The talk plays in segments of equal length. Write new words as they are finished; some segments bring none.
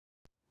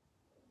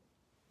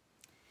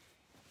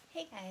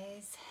Hey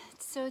guys,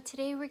 so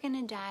today we're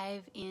going to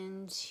dive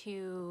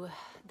into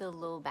the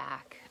low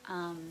back.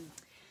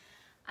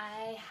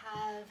 I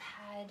have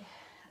had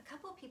a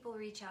couple people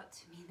reach out to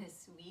me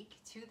this week,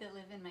 two that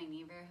live in my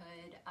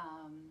neighborhood,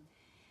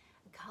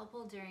 a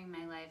couple during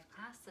my live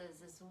classes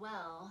as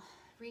well,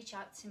 reach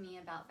out to me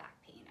about back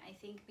pain. I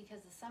think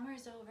because the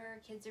summer's over,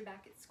 kids are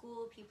back at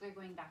school, people are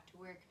going back to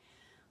work,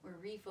 we're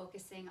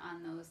refocusing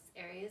on those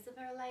areas of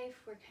our life,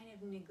 we're kind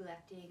of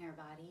neglecting our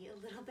body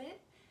a little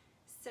bit.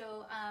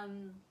 So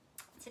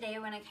today I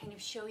want to kind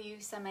of show you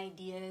some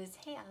ideas,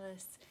 hey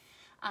Alice,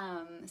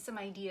 some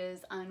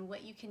ideas on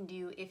what you can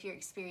do if you're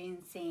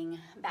experiencing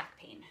back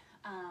pain,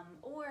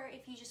 or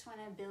if you just want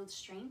to build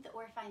strength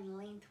or find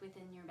length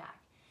within your back.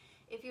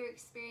 If you're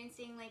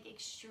experiencing like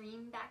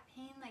extreme back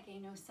pain, like I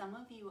know some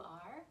of you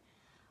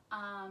are,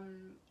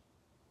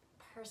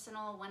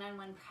 personal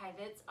one-on-one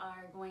privates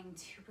are going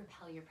to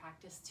propel your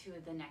practice to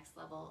the next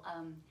level.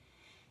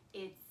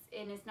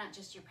 It's not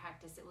just your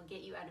practice, it will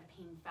get you out of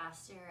pain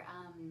faster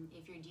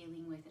if you're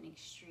dealing with an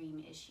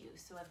extreme issue.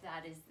 So if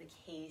that is the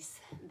case,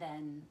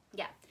 then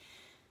yeah,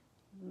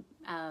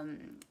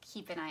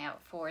 keep an eye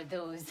out for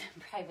those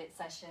private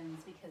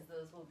sessions because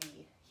those will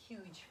be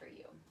huge for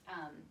you.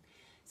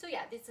 So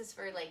yeah, this is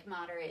for like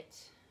moderate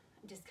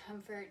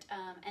discomfort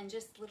and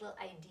just little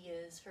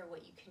ideas for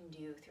what you can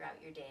do throughout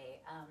your day.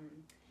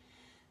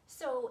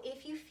 So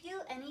if you feel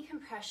any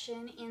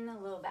compression in the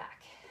low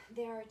back,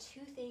 there are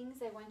two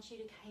things I want you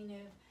to kind of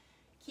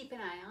keep an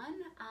eye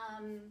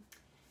on.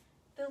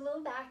 The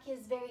low back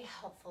is very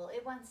helpful.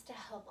 It wants to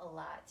help a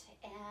lot.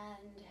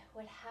 And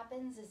what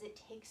happens is it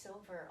takes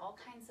over all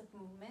kinds of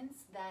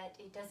movements that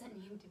it doesn't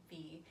need to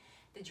be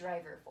the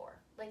driver for.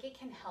 Like it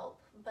can help,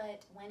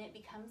 but when it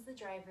becomes the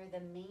driver,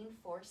 the main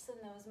force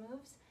in those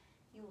moves,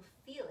 you will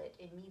feel it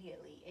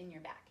immediately in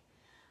your back.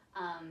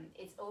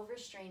 It's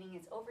overstraining,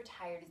 it's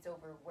overtired, it's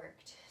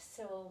overworked.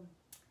 So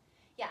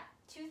yeah,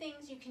 two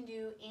things you can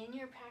do in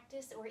your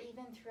practice or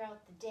even throughout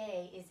the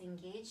day is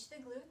engage the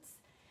glutes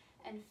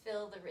and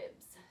fill the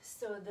ribs.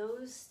 So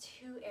those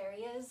two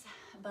areas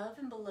above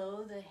and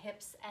below the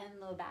hips and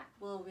low back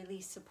will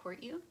really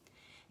support you.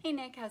 Hey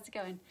Nick, how's it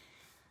going?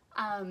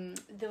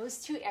 Those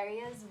two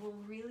areas will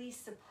really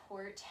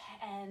support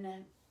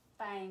and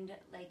find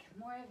like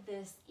more of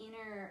this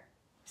inner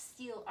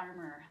steel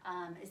armor.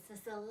 It's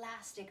this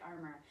elastic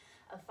armor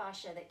of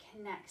fascia that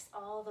connects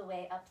all the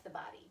way up the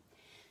body,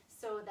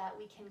 so that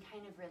we can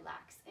kind of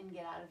relax and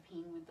get out of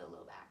pain with the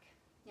low back.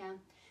 Yeah.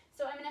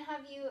 So I'm gonna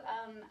have you,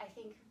 I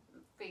think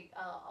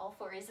all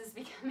fours is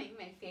becoming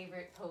my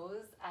favorite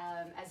pose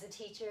as a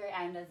teacher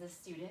and as a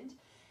student.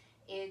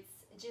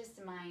 It's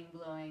just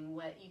mind-blowing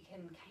what you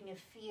can kind of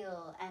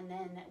feel, and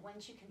then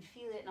once you can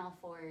feel it in all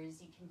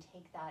fours, you can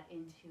take that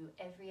into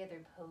every other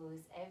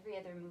pose, every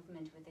other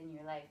movement within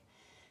your life.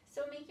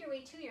 So make your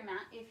way to your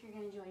mat if you're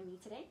gonna join me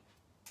today.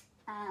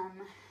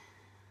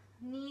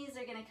 Knees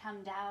are gonna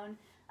come down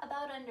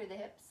about under the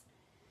hips.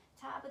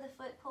 Top of the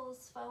foot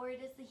pulls forward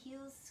as the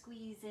heels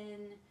squeeze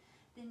in.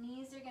 The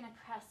knees are going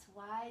to press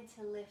wide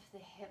to lift the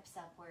hips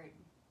upward.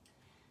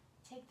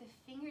 Take the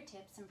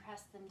fingertips and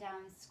press them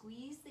down.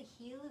 Squeeze the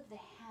heel of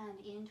the hand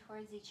in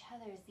towards each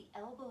other as the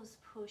elbows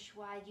push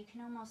wide. You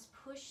can almost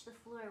push the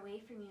floor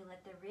away from you.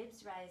 Let the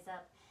ribs rise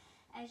up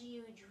as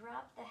you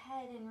drop the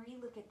head and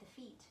re-look at the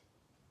feet.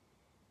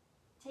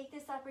 Take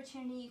this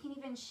opportunity, you can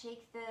even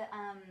shake the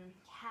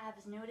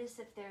calves. Notice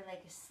if they're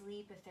like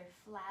asleep, if they're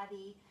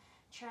flabby.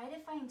 Try to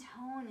find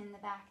tone in the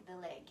back of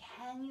the leg.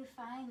 Can you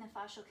find the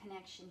fascial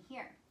connection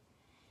here?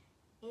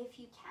 If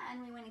you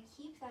can, we want to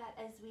keep that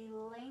as we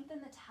lengthen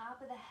the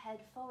top of the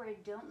head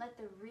forward. Don't let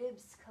the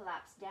ribs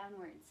collapse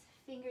downwards.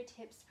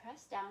 Fingertips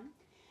press down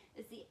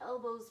as the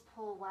elbows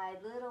pull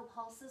wide. Little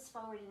pulses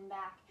forward and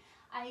back.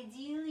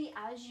 Ideally,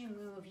 as you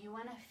move, you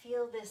want to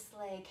feel this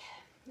like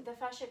the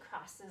fascia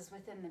crosses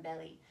within the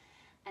belly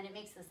and it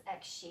makes this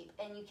X shape,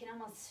 and you can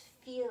almost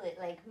feel it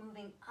like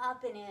moving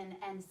up and in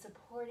and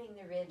supporting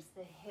the ribs,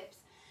 the hips,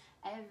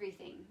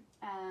 everything.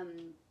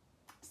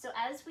 So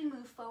as we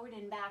move forward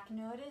and back,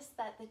 notice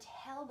that the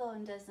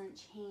tailbone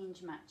doesn't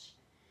change much.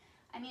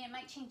 I mean, it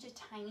might change a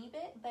tiny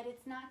bit, but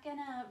it's not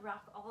gonna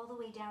rock all the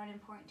way down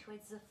and point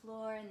towards the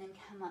floor and then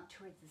come up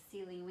towards the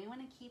ceiling. We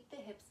wanna keep the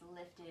hips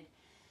lifted.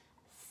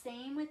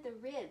 Same with the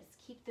ribs.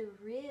 Keep the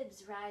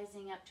ribs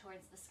rising up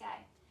towards the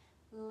sky.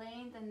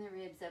 Lengthen the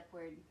ribs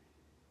upward.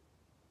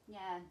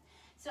 Yeah.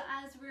 So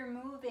as we're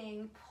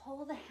moving,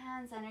 pull the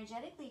hands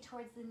energetically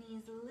towards the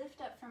knees.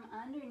 Lift up from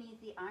underneath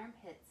the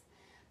armpits.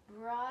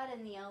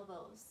 Broaden the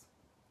elbows.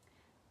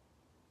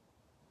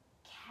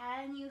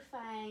 Can you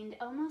find,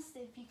 almost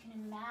if you can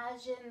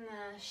imagine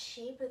the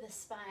shape of the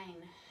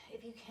spine,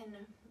 if you can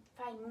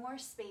find more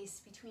space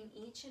between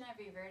each and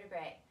every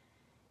vertebrae,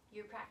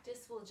 your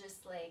practice will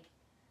just like,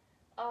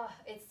 oh,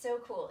 it's so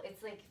cool.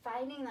 It's like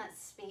finding that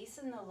space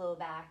in the low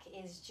back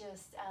is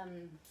just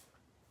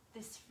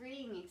this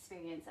freeing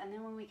experience. And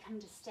then when we come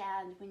to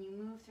stand, when you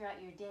move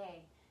throughout your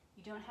day,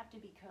 you don't have to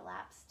be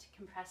collapsed,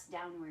 compressed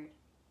downward.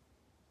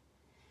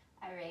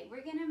 All right,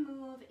 we're gonna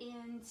move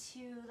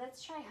into,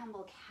 let's try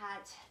humble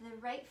cat. The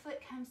right foot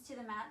comes to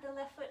the mat, the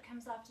left foot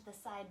comes off to the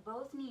side,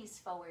 both knees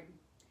forward.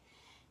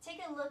 Take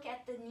a look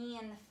at the knee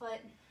and the foot.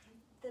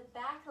 The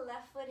back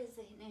left foot is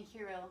in a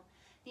hero.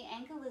 The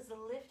ankle is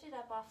lifted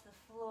up off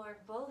the floor,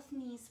 both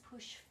knees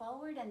push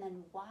forward and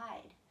then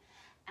wide.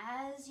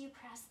 As you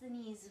press the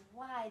knees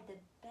wide, the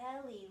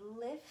belly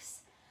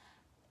lifts.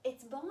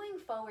 It's bowing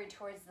forward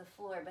towards the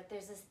floor, but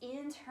there's this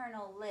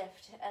internal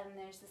lift and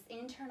there's this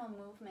internal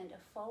movement of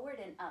forward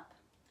and up.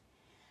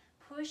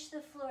 Push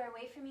the floor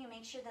away from you.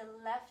 Make sure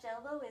the left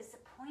elbow is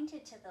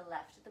pointed to the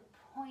left. The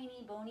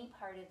pointy, bony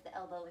part of the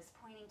elbow is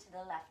pointing to the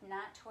left,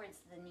 not towards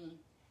the knee.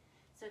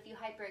 So if you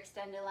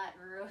hyperextend a lot,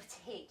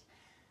 rotate.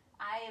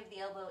 Eye of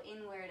the elbow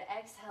inward.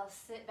 Exhale,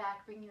 sit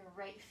back, bring your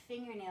right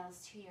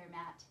fingernails to your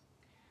mat.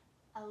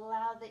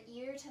 Allow the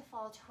ear to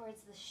fall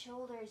towards the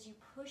shoulders. You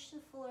push the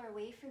floor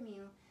away from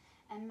you.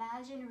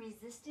 Imagine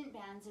resistant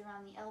bands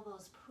around the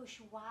elbows.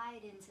 Push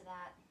wide into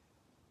that.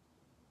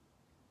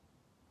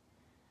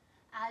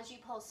 As you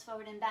pulse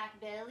forward and back,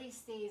 belly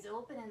stays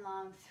open and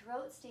long,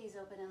 throat stays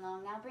open and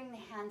long. Now bring the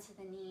hand to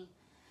the knee.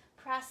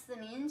 Press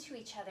them into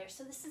each other.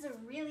 So this is a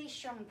really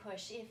strong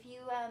push. If you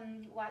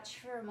watch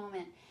for a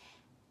moment,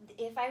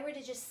 if I were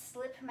to just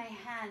slip my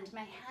hand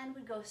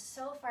would go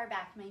so far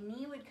back, my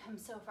knee would come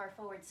so far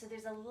forward. So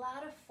there's a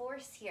lot of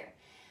force here.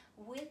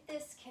 With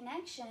this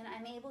connection,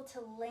 I'm able to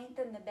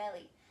lengthen the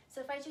belly.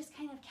 So if I just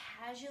kind of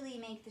casually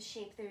make the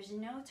shape, there's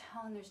no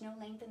tone, there's no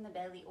length in the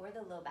belly or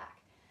the low back.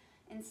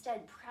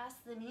 Instead, press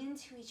them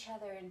into each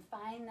other and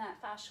find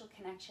that fascial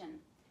connection.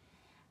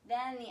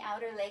 Then the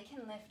outer leg can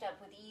lift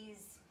up with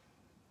ease.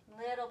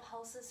 Little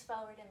pulses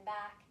forward and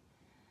back.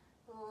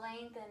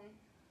 Lengthen.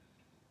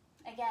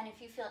 Again,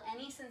 if you feel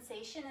any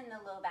sensation in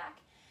the low back,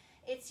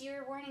 it's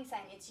your warning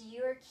sign, it's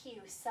your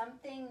cue.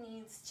 Something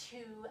needs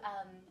to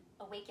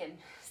awaken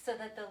so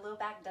that the low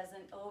back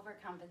doesn't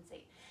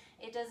overcompensate.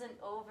 It doesn't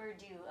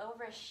overdo,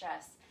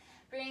 overstress.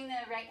 Bring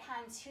the right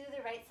hand to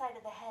the right side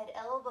of the head.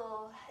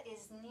 Elbow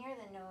is near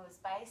the nose.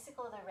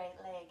 Bicycle the right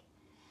leg.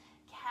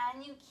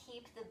 Can you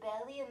keep the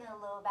belly and the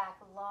low back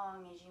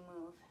long as you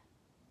move?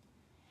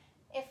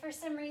 If for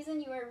some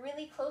reason you are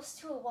really close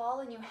to a wall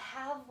and you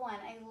have one,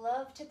 I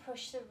love to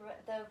push the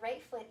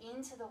right foot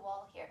into the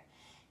wall here.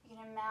 You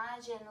can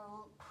imagine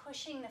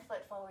pushing the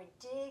foot forward.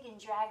 Dig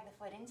and drag the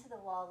foot into the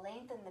wall.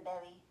 Lengthen the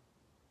belly.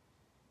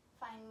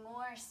 Find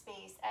more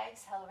space.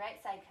 Exhale,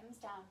 right side comes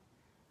down.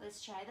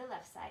 Let's try the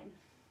left side.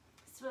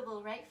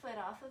 Swivel right foot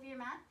off of your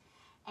mat.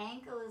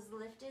 Ankle is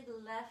lifted,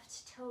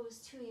 left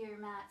toes to your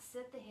mat.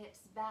 Sit the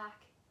hips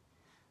back.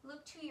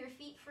 Look to your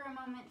feet for a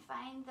moment.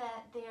 Find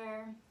that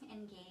they're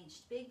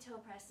engaged. Big toe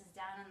presses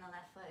down on the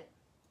left foot.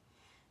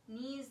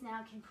 Knees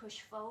now can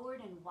push forward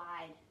and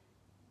wide.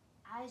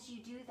 As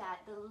you do that,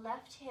 the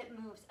left hip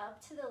moves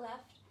up to the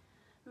left.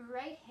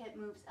 Right hip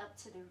moves up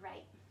to the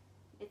right.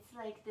 It's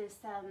like this,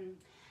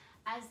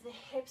 as the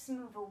hips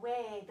move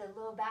away, the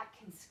low back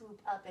can swoop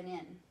up and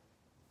in.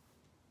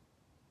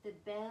 The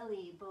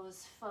belly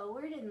bows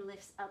forward and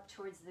lifts up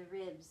towards the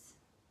ribs.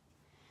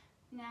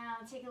 Now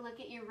take a look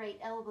at your right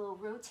elbow.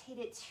 Rotate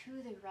it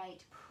to the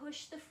right.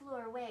 Push the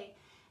floor away.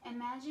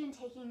 Imagine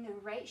taking the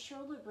right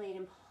shoulder blade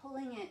and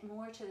pulling it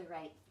more to the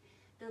right.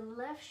 The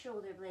left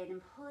shoulder blade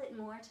and pull it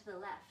more to the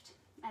left.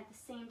 At the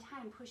same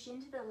time, push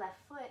into the left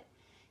foot.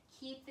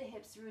 Keep the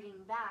hips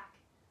rooting back.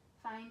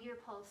 Find your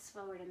pulse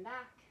forward and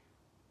back.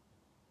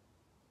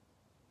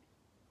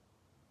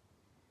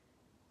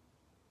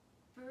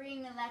 Bring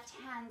the left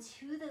hand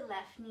to the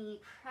left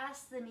knee.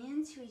 Press them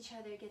into each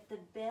other. Get the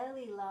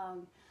belly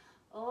long.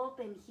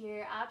 Open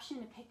here. Option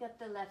to pick up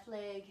the left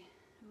leg.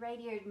 Right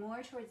ear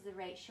more towards the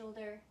right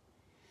shoulder.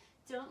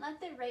 Don't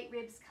let the right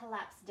ribs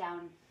collapse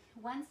down.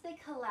 Once they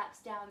collapse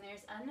down,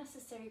 there's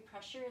unnecessary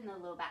pressure in the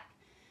low back.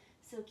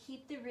 So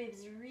keep the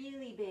ribs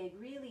really big,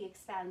 really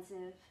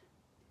expansive.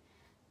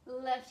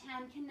 Left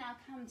hand can now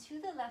come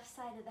to the left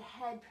side of the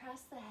head.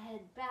 Press the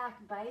head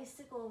back.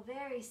 Bicycle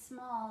very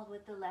small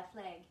with the left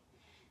leg.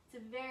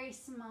 It's a very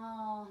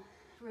small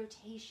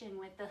rotation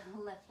with the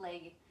left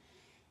leg.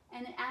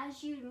 And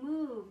as you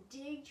move,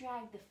 dig,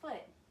 drag the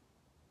foot.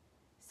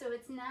 So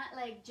it's not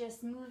like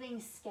just moving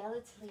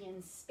skeletally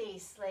in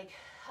space, like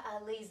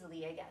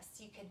lazily, I guess.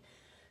 You can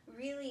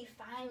really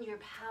find your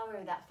power,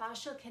 that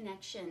fascial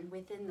connection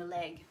within the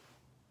leg.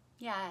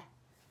 Yeah.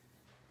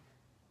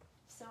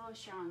 So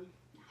strong,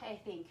 I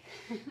think.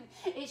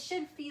 It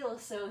should feel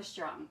so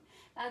strong.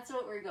 That's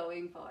what we're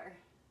going for.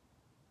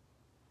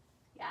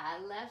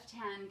 Yeah, left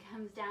hand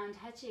comes down,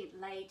 touch it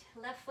light.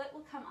 Left foot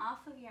will come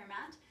off of your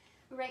mat.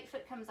 Right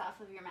foot comes off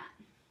of your mat.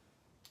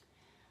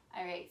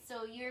 All right,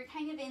 so you're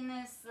kind of in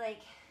this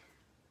like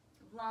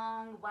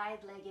long,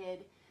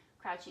 wide-legged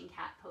crouching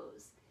cat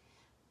pose.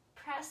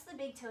 Press the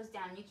big toes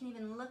down. You can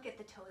even look at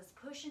the toes.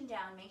 Push them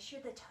down. Make sure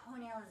the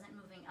toenail isn't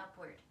moving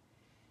upward.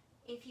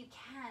 If you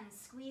can,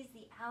 squeeze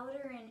the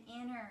outer and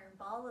inner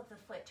ball of the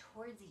foot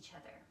towards each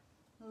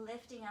other,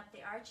 lifting up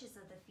the arches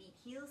of the feet.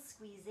 Heels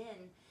squeeze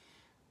in.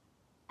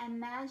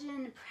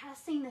 Imagine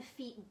pressing the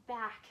feet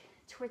back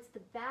towards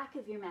the back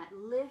of your mat.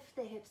 Lift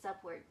the hips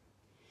upward.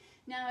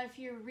 Now, if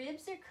your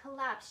ribs are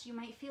collapsed, you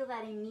might feel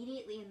that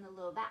immediately in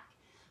the low back.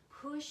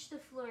 Push the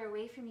floor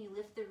away from you.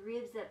 Lift the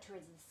ribs up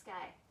towards the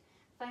sky.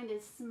 Find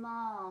a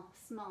small,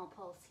 small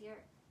pulse here.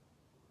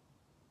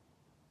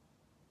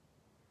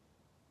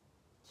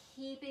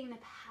 Keeping the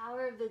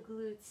power of the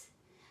glutes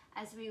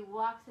as we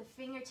walk the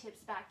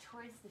fingertips back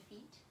towards the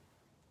feet.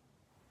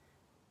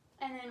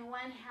 And then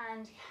one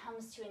hand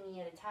comes to a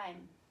knee at a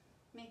time,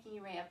 making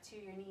your way up to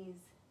your knees.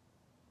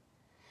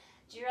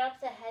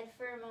 Drop the head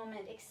for a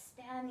moment.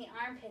 Expand the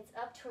armpits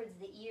up towards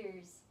the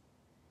ears.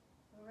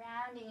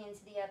 Rounding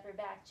into the upper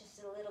back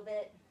just a little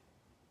bit.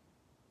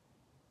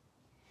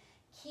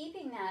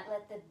 Keeping that,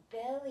 let the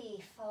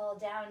belly fall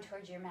down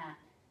towards your mat.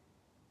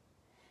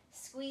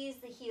 Squeeze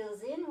the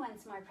heels in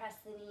once more. Press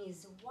the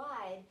knees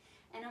wide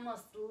and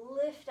almost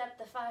lift up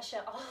the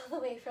fascia all the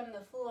way from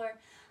the floor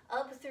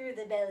up through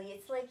the belly.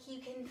 It's like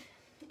you can,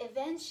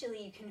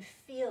 eventually you can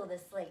feel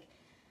this like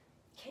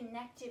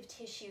connective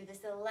tissue,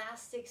 this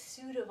elastic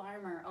suit of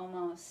armor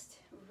almost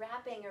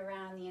wrapping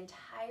around the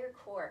entire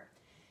core.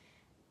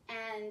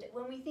 And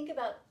when we think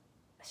about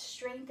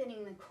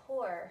strengthening the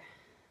core,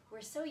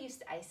 we're so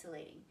used to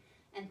isolating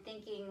and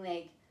thinking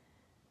like,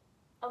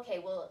 okay,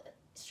 we'll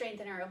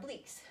strengthen our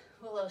obliques,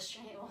 we'll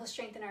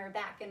strengthen our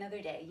back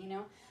another day, you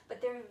know?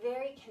 But they're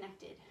very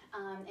connected.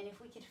 And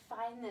if we could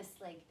find this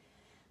like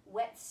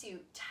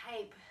wetsuit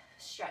type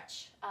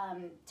stretch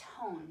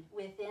tone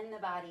within the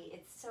body,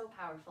 it's so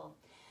powerful.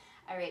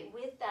 All right,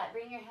 with that,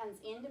 bring your hands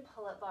into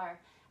pull-up bar.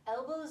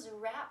 Elbows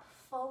wrap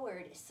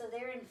forward so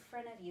they're in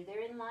front of you.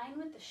 They're in line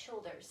with the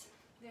shoulders.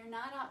 They're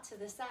not out to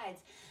the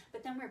sides,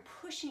 but then we're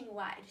pushing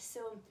wide.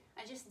 So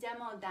I just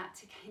demoed that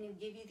to kind of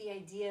give you the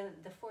idea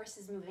that the force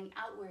is moving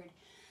outward,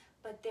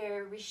 but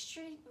they're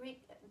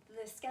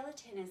the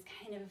skeleton is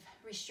kind of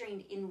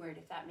restrained inward,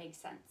 if that makes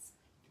sense.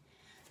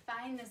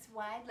 Find this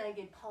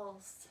wide-legged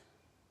pulse.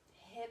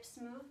 Hips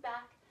move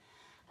back,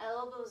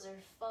 elbows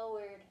are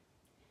forward,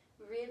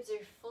 ribs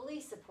are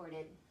fully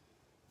supported.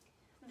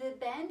 The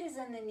bend is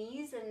in the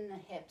knees and the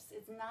hips,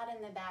 it's not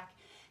in the back.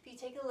 If you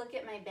take a look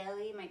at my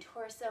belly, my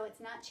torso, it's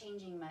not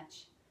changing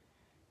much.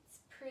 It's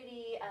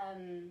pretty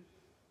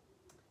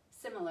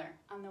similar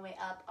on the way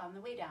up, on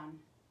the way down.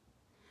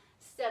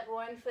 Step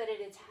one foot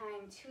at a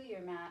time to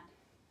your mat.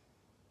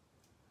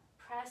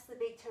 Press the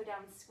big toe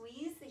down,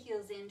 squeeze the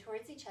heels in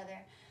towards each other.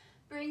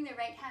 Bring the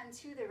right hand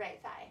to the right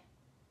thigh.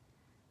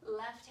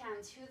 Left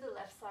hand to the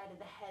left side of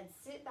the head.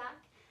 Sit back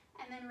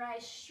and then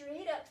rise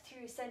straight up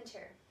through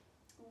center.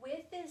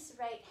 With this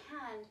right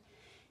hand,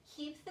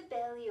 keep the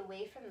belly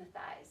away from the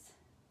thighs.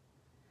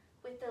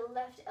 With the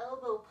left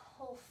elbow,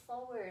 pull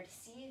forward.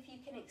 See if you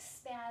can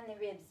expand the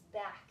ribs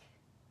back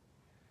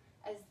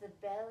as the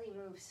belly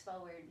moves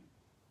forward.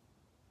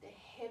 The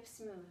hips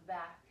move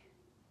back.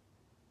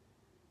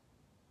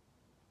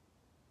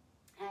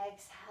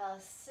 Exhale,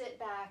 sit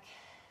back,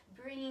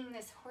 bringing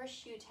this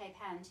horseshoe type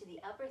hand to the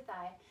upper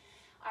thigh,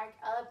 arc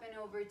up and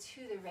over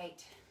to the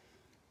right.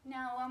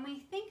 Now, when we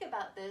think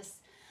about this,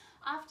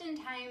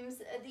 oftentimes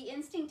the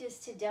instinct is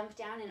to dump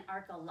down and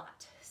arc a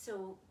lot.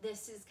 So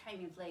this is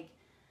kind of like,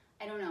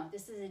 I don't know,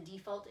 this is a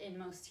default in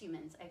most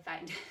humans, I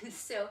find.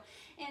 So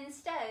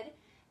instead,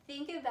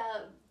 think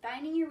about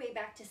finding your way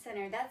back to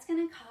center. That's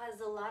going to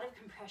cause a lot of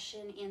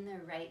compression in the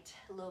right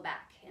low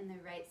back, in the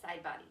right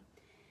side body.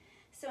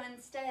 So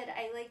instead,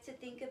 I like to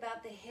think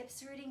about the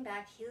hips rooting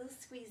back, heels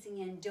squeezing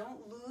in.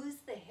 Don't lose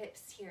the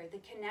hips here, the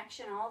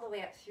connection all the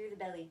way up through the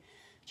belly.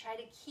 Try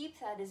to keep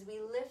that as we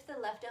lift the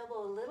left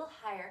elbow a little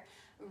higher.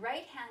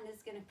 Right hand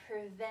is going to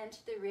prevent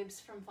the ribs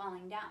from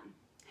falling down.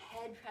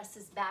 Head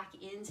presses back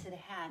into the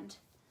hand.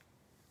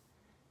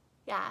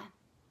 Yeah.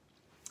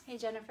 Hey,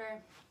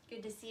 Jennifer.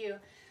 Good to see you.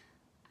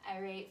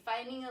 All right,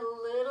 finding a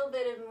little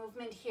bit of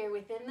movement here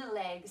within the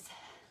legs.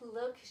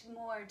 Look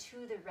more to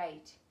the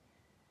right.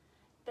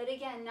 But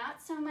again,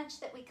 not so much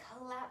that we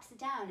collapse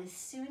down. As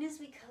soon as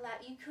we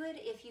collapse, you could,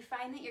 if you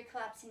find that you're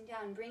collapsing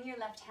down, bring your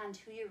left hand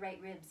to your right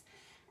ribs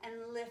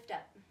and lift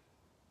up.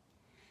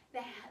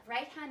 The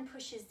right hand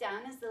pushes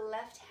down as the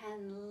left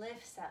hand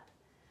lifts up.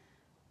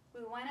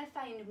 We want to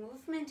find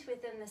movement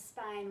within the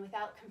spine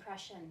without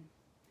compression.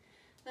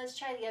 Let's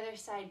try the other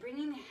side.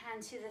 Bringing the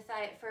hand to the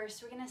thigh at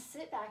first. We're going to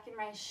sit back and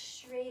rise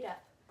straight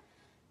up.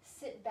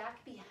 Sit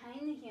back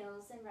behind the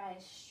heels and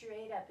rise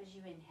straight up as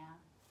you inhale.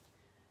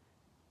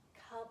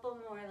 Couple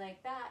more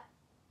like that.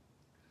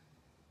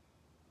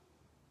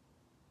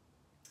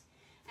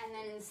 And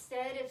then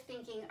instead of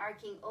thinking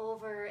arcing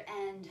over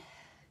and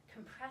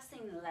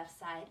compressing the left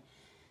side,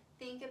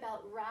 think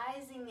about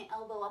rising the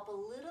elbow up a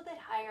little bit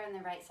higher on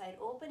the right side,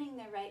 opening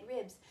the right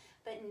ribs,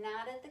 but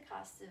not at the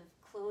cost of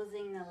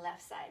closing the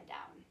left side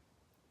down.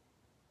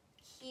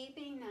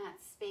 Keeping that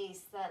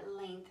space, that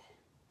length.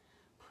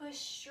 Push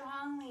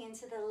strongly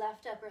into the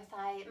left upper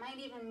thigh. It might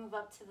even move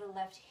up to the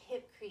left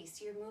hip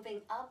crease. You're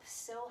moving up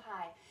so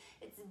high.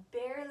 It's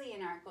barely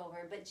an arc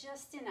over, but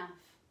just enough.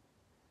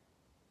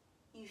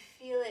 You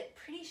feel it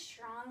pretty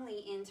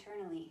strongly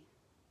internally.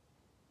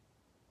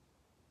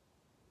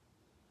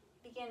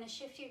 begin to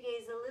shift your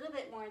gaze a little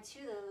bit more to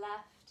the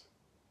left.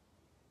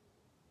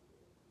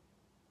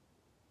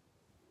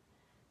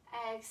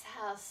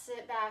 Exhale,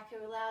 sit back,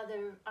 allow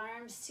the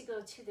arms to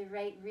go to the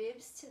right,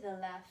 ribs to the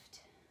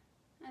left,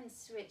 and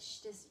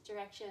switch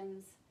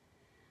directions,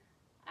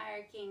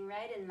 arcing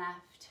right and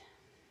left.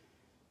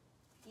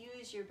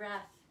 Use your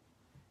breath.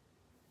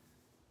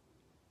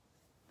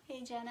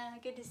 Hey Jenna,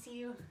 good to see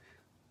you.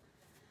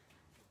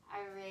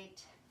 All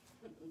right,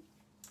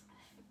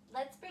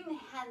 let's bring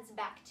the hands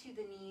back to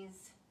the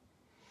knees.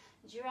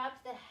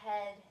 Drop the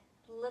head,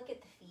 look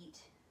at the feet.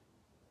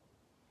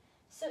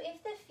 So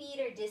if the feet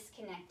are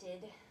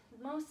disconnected,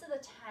 most of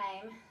the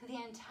time, the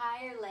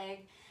entire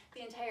leg,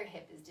 the entire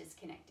hip is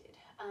disconnected.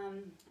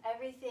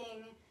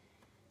 Everything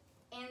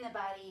in the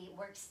body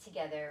works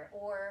together,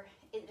 or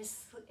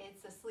it's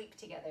asleep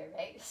together,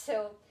 right?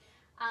 So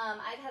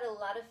I've had a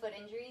lot of foot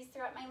injuries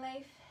throughout my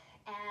life,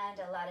 and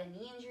a lot of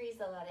knee injuries,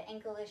 a lot of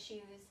ankle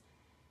issues,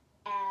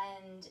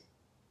 and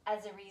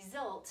as a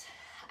result,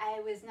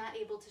 I was not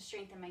able to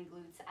strengthen my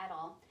glutes at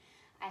all.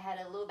 I had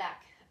a low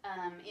back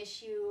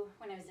issue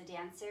when I was a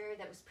dancer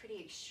that was pretty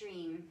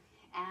extreme,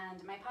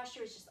 and my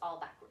posture was just all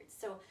backwards.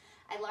 So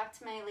I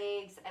locked my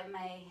legs,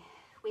 my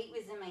weight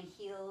was in my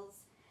heels,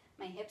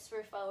 my hips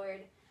were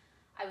forward.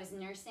 I was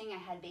nursing, I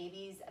had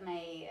babies,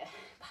 my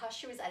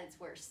posture was at its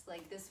worst.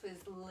 Like, this was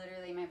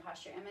literally my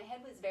posture, and my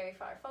head was very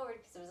far forward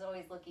because I was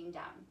always looking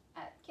down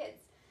at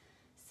kids.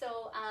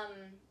 So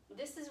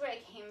this is where I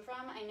came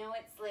from. I know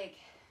it's like,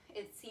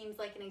 it seems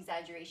like an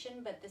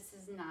exaggeration, but this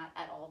is not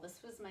at all. This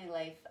was my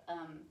life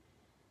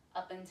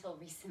up until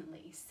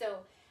recently. So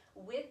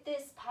with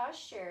this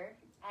posture,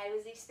 I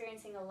was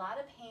experiencing a lot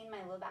of pain.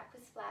 My low back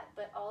was flat,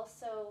 but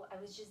also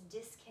I was just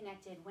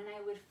disconnected. When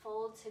I would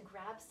fold to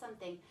grab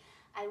something,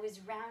 I was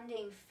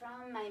rounding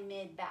from my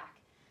mid back.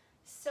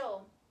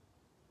 So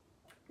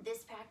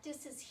this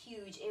practice is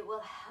huge. It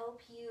will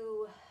help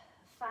you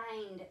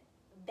find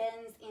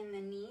bends in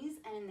the knees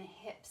and in the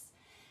hips.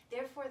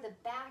 Therefore, the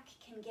back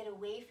can get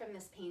away from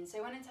this pain. So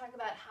I want to talk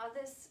about how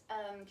this,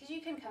 because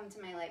you can come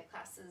to my live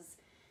classes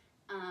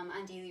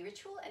on Daily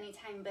Ritual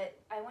anytime, but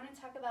I want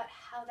to talk about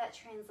how that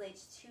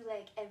translates to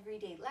like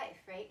everyday life,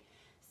 right?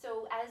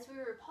 So as we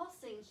were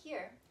pulsing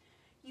here,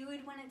 you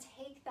would want to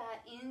take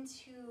that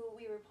into,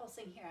 we were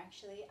pulsing here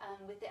actually,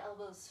 with the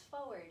elbows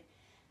forward.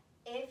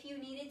 If you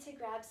needed to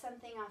grab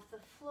something off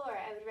the floor,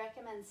 I would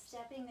recommend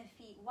stepping the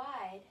feet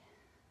wide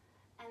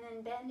and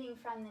then bending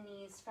from the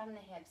knees, from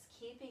the hips,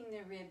 keeping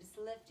the ribs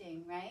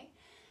lifting, right?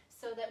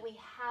 So that we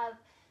have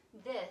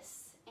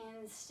this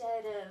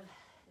instead of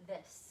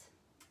this.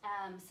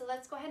 So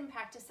let's go ahead and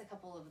practice a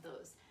couple of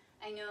those.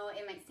 I know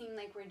it might seem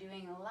like we're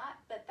doing a lot,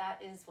 but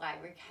that is why.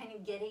 We're kind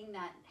of getting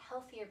that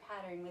healthier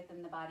pattern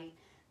within the body.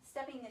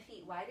 Stepping the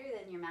feet wider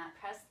than your mat,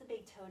 press the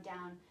big toe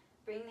down,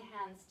 bring the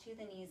hands to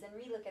the knees, and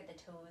re-look at the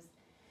toes.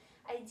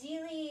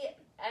 Ideally,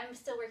 I'm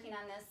still working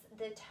on this,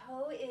 the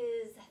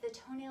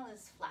toenail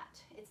is flat.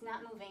 It's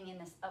not moving in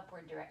this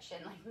upward direction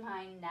like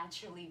mine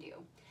naturally do.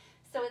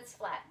 So it's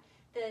flat.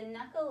 The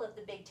knuckle of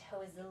the big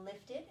toe is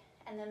lifted,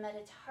 and the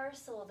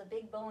metatarsal, the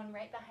big bone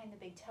right behind the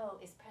big toe,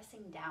 is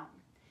pressing down.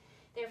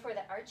 Therefore,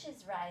 the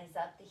arches rise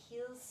up, the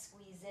heels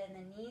squeeze in,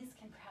 the knees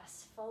can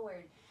press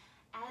forward.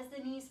 As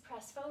the knees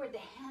press forward,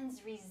 the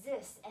hands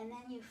resist, and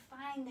then you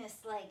find this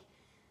like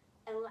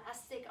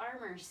elastic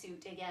armor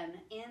suit again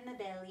in the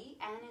belly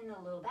and in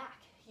the low back.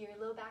 Your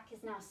low back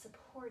is now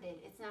supported.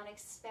 It's not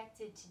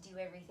expected to do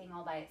everything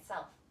all by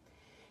itself.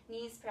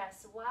 Knees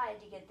press wide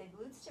to get the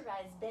glutes to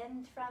rise.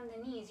 Bend from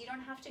the knees. You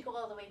don't have to go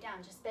all the way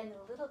down. Just bend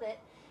a little bit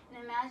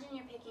and imagine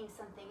you're picking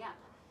something up.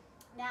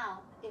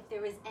 Now, if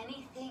there was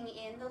anything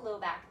in the low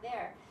back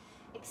there,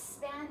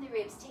 expand the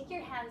ribs. Take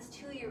your hands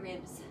to your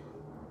ribs.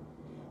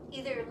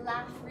 Either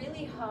laugh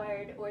really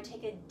hard or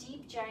take a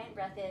deep giant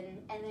breath in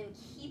and then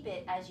keep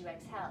it as you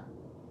exhale.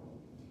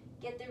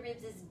 Get the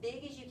ribs as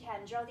big as you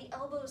can. Draw the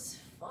elbows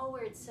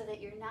forward so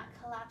that you're not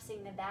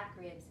collapsing the back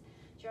ribs.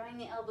 Drawing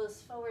the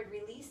elbows forward,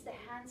 release the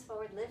hands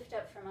forward, lift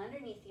up from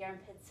underneath the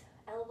armpits.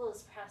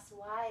 Elbows press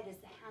wide as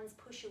the hands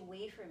push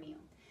away from you.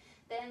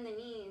 Bend the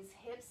knees,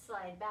 hips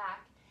slide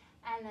back,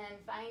 and then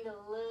find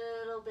a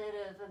little bit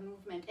of a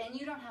movement. And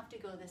you don't have to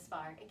go this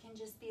far. It can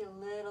just be a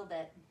little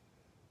bit.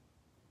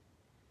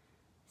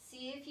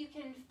 See if you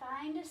can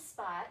find a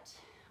spot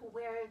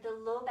where the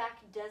low back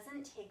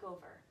doesn't take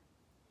over.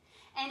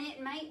 And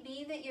it might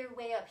be that you're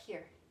way up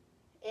here.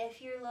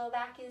 If your low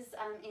back is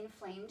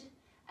inflamed,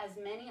 as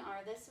many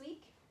are this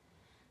week,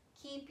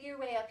 keep your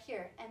way up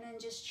here and then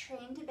just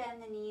train to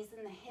bend the knees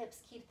and the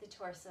hips, keep the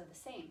torso the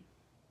same.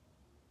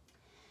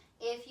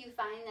 If you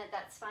find that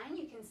that's fine,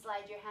 you can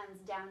slide your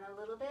hands down a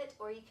little bit,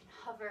 or you can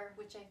hover,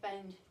 which I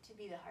find to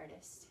be the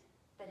hardest,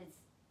 but it's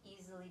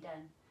easily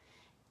done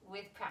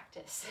with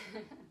practice.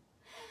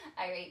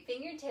 All right,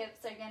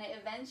 fingertips are going to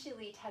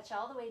eventually touch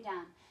all the way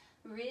down.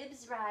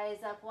 Ribs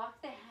rise up,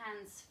 walk the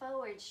hands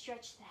forward,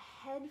 stretch the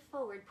head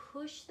forward,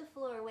 push the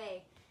floor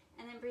away,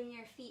 and then bring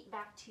your feet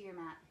back to your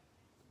mat.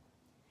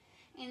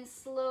 In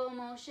slow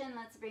motion,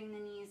 let's bring the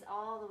knees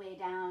all the way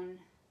down.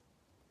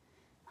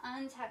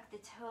 Untuck the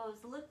toes,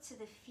 look to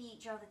the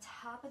feet, draw the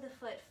top of the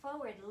foot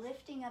forward,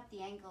 lifting up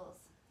the ankles.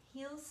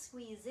 Heels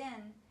squeeze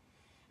in,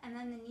 and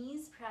then the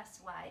knees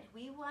press wide.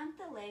 We want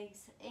the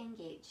legs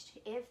engaged.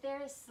 If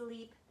they're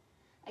asleep,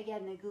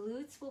 again, the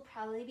glutes will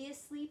probably be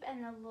asleep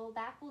and the low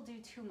back will do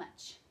too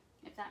much,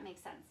 if that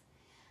makes sense.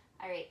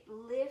 All right,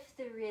 lift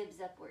the ribs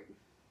upward.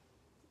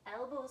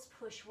 Elbows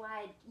push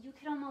wide. You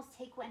can almost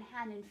take one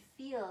hand and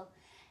feel,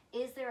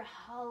 is there a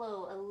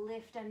hollow, a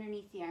lift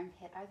underneath the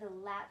armpit? Are the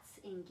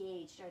lats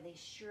engaged? Are they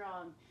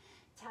strong?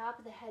 Top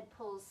of the head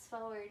pulls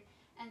forward,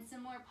 and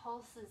some more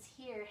pulses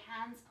here.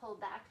 Hands pull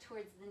back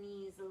towards the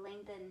knees,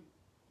 lengthen.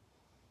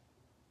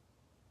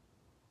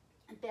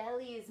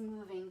 Belly is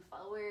moving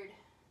forward.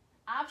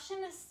 Option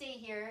to stay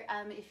here.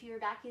 If your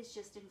back is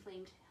just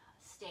inflamed,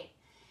 stay.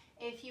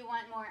 If you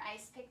want more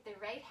ice pick, the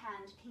right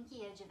hand,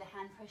 pinky edge of the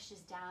hand pushes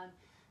down,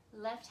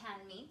 left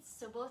hand meets.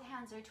 So both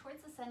hands are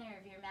towards the center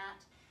of your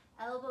mat.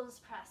 Elbows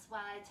press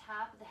wide,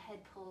 top of the head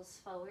pulls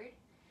forward,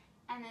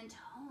 and then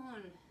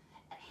tone.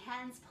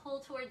 Hands pull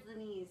towards the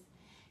knees.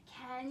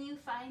 Can you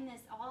find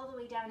this all the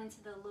way down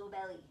into the low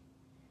belly?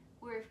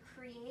 We're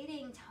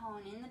creating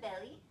tone in the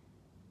belly,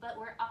 but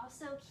we're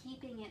also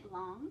keeping it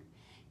long,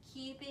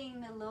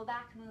 keeping the low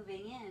back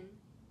moving in,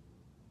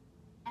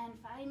 and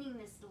finding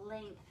this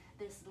length,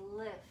 this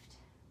lift.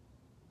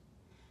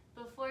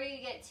 Before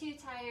you get too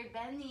tired,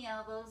 bend the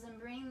elbows and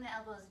bring the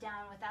elbows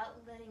down without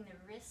letting the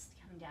wrist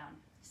come down.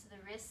 So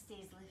the wrist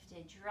stays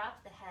lifted.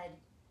 Drop the head.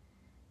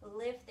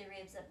 Lift the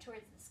ribs up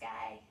towards the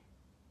sky.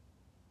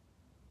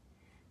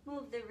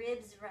 Move the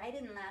ribs right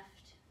and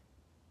left.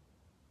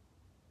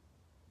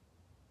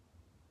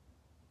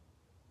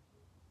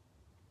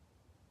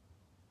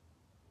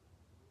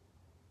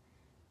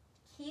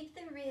 Keep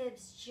the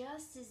ribs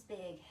just as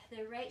big.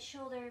 The right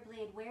shoulder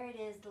blade where it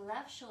is, the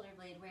left shoulder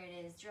blade where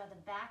it is. Draw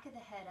the back of the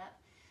head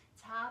up,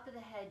 top of the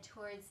head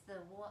towards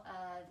the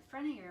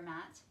front of your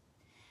mat.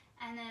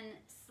 And then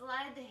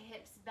slide the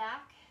hips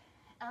back,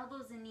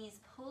 elbows and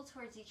knees pull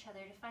towards each other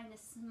to find a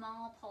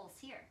small pulse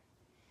here.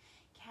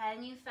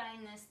 Can you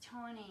find this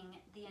toning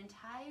the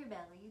entire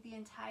belly, the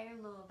entire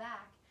low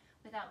back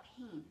without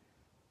pain?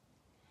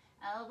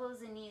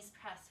 Elbows and knees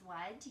press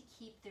wide to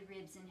keep the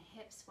ribs and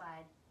hips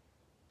wide.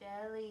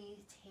 Belly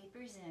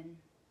tapers in.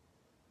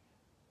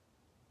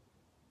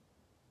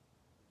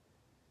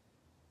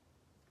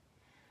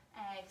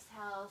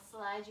 Exhale,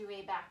 slide your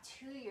way back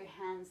to your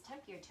hands,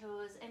 tuck your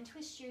toes, and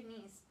twist your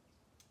knees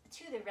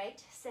to the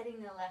right, setting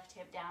the left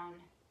hip down.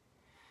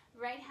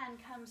 Right hand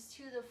comes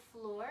to the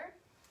floor.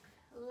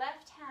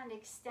 Left hand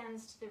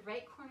extends to the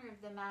right corner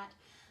of the mat,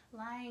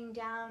 lying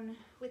down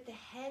with the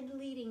head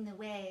leading the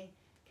way,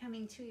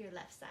 coming to your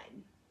left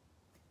side.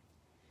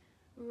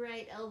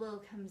 Right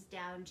elbow comes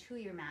down to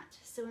your mat.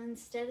 So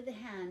instead of the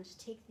hand,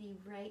 take the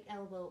right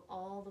elbow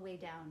all the way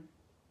down.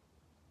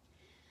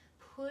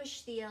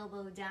 Push the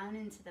elbow down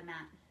into the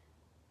mat.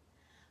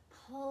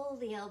 Pull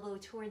the elbow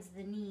towards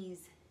the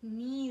knees,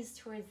 knees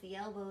towards the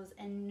elbows,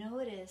 and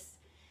notice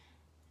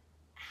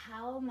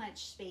how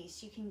much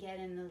space you can get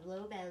in the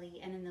low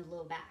belly and in the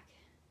low back.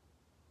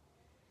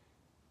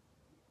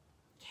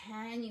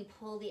 Can you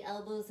pull the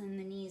elbows and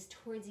the knees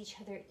towards each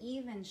other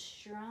even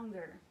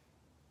stronger?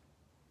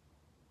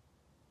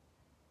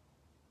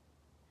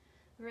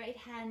 Right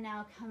hand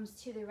now comes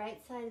to the right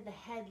side of the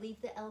head.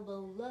 Leave the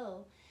elbow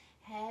low.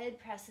 Head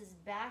presses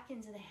back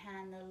into the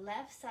hand. The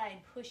left side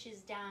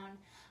pushes down.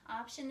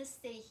 Option to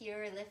stay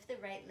here. Lift the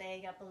right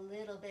leg up a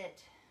little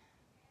bit.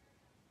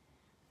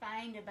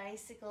 Find a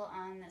bicycle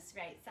on this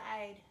right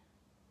side.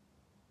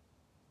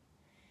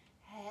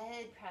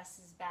 Head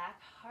presses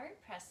back.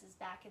 Heart presses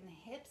back. And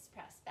the hips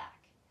press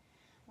back.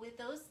 With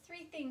those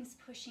three things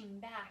pushing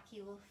back,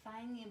 you will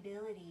find the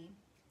ability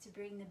to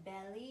bring the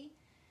belly,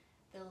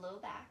 the low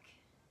back,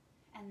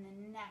 and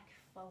the neck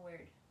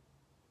forward.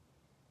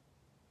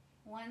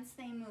 Once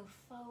they move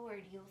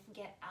forward, you'll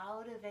get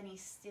out of any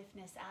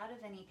stiffness, out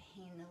of any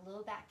pain. The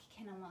low back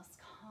can almost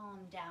calm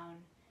down.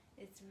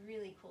 It's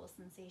really cool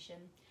sensation.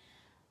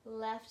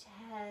 Left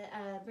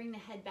head, bring the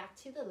head back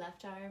to the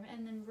left arm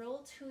and then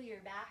roll to your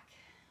back.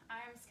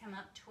 Arms come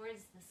up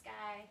towards the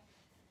sky.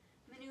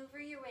 Maneuver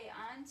your way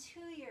onto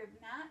your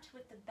mat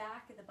with the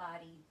back of the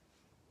body.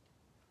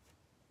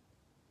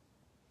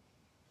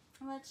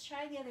 Let's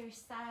try the other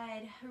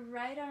side.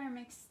 Right arm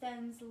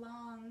extends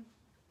long.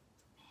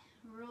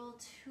 Roll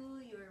to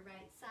your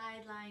right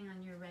side, lying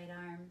on your right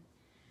arm.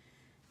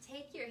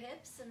 Take your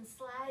hips and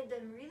slide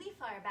them really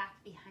far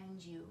back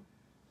behind you.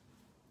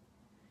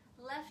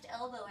 Left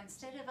elbow,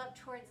 instead of up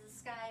towards the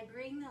sky,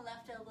 bring the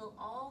left elbow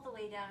all the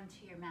way down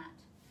to your mat.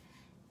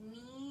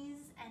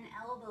 Knees and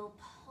elbow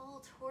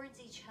pull towards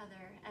each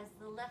other as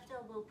the left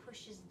elbow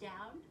pushes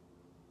down.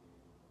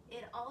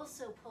 It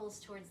also pulls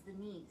towards the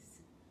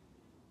knees.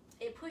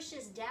 It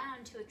pushes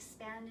down to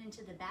expand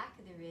into the back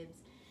of the ribs.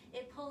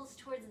 It pulls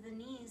towards the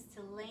knees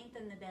to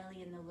lengthen the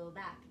belly and the low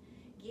back.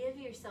 Give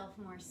yourself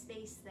more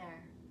space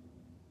there.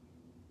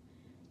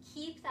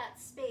 Keep that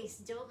space.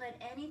 Don't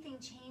let anything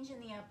change in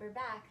the upper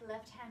back.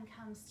 Left hand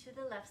comes to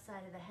the left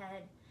side of the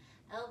head.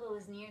 Elbow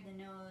is near the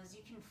nose.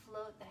 You can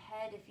float the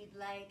head if you'd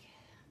like.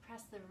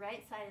 Press the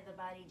right side of the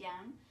body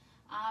down.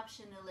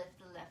 Option to lift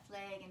the left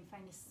leg and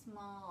find a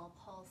small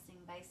pulsing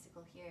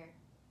bicycle here.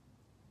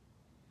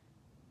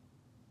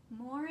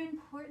 More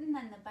important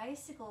than the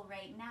bicycle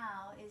right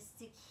now is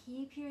to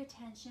keep your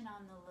attention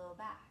on the low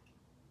back.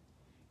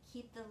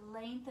 Keep the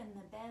length in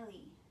the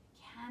belly.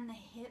 Can the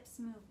hips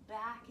move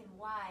back and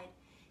wide?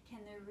 Can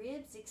the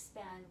ribs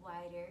expand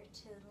wider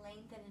to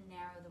lengthen and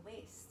narrow the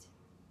waist?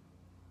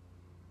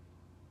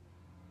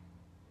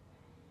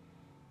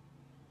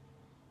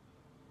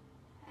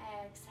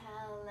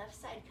 Exhale, left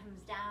side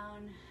comes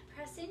down.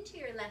 Press into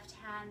your left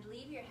hand.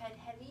 Leave your head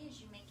heavy as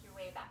you make your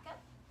way back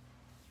up.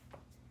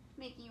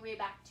 Making your way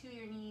back to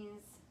your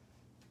knees.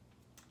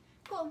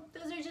 Cool.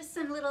 Those are just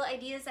some little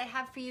ideas I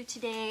have for you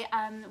today.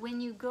 When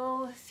you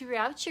go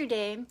throughout your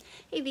day,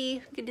 hey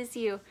V, good to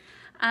see you.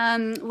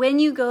 When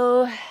you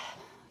go,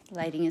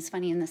 lighting is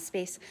funny in this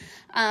space.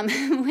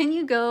 When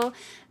you go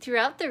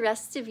throughout the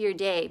rest of your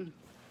day,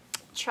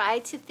 try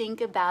to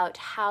think about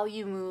how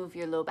you move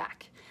your low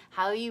back,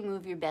 how you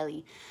move your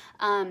belly.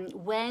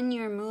 When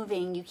you're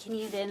moving, you can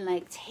even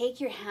like take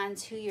your hand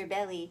to your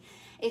belly.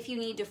 If you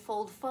need to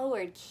fold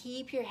forward,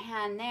 keep your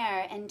hand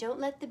there and don't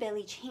let the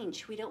belly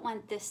change. We don't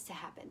want this to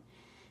happen.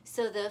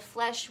 So the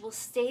flesh will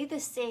stay the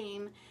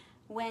same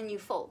when you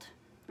fold,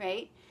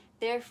 right?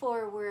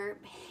 Therefore, we're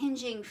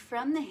hinging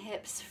from the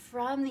hips,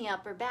 from the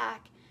upper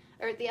back,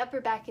 or the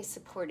upper back is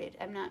supported.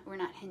 We're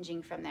not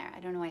hinging from there.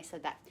 I don't know why I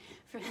said that.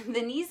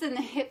 The knees and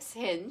the hips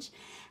hinge,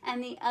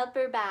 and the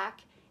upper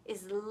back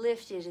is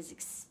lifted, is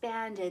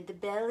expanded. The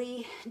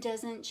belly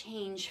doesn't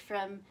change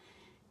from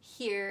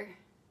here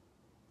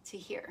to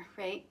here,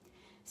 right?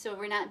 So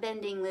we're not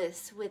bending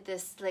this with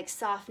this like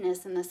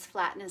softness and this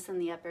flatness in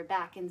the upper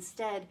back.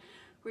 Instead,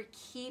 we're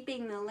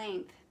keeping the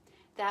length.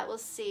 That will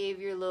save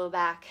your low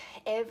back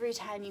every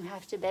time you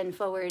have to bend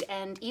forward.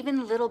 And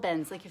even little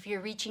bends, like if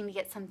you're reaching to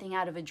get something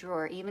out of a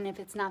drawer, even if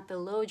it's not the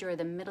low drawer,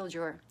 the middle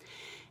drawer.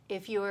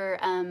 If you're,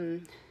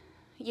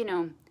 you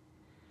know,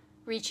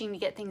 reaching to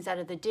get things out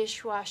of the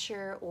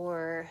dishwasher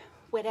or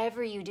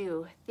whatever you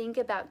do, think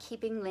about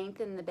keeping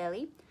length in the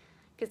belly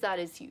because that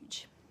is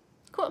huge.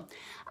 Cool.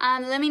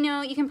 Let me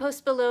know. You can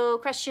post below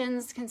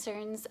questions,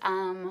 concerns,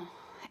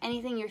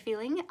 anything you're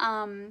feeling.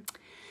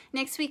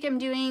 Next week I'm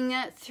doing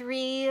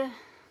 3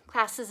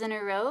 classes in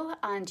a row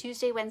on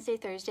Tuesday, Wednesday,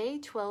 Thursday,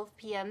 12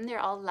 p.m. They're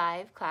all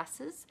live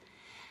classes.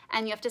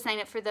 And you have to sign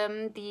up for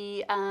them.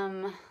 The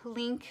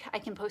link, I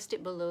can post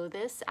it below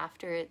this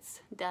after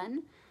it's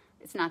done.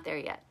 It's not there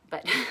yet,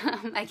 but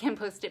I can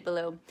post it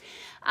below.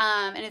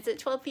 And it's at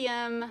 12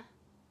 p.m.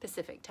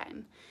 Pacific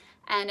time.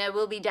 And I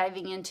will be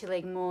diving into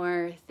like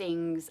more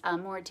things,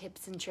 more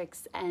tips and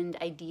tricks and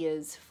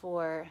ideas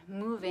for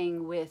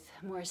moving with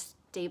more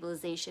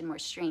stabilization, more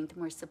strength,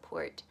 more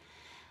support,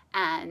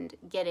 and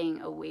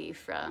getting away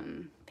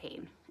from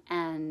pain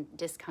and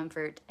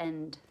discomfort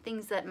and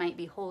things that might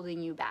be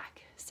holding you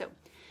back. So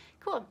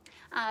cool.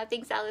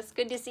 Thanks, Alice.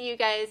 Good to see you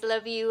guys.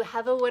 Love you.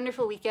 Have a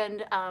wonderful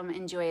weekend.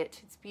 Enjoy it.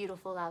 It's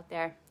beautiful out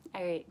there.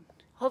 All right.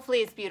 Hopefully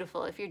it's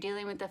beautiful. If you're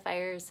dealing with the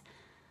fires,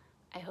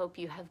 I hope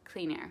you have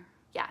clean air.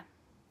 Yeah.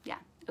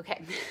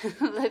 Okay.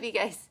 Love you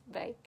guys. Bye.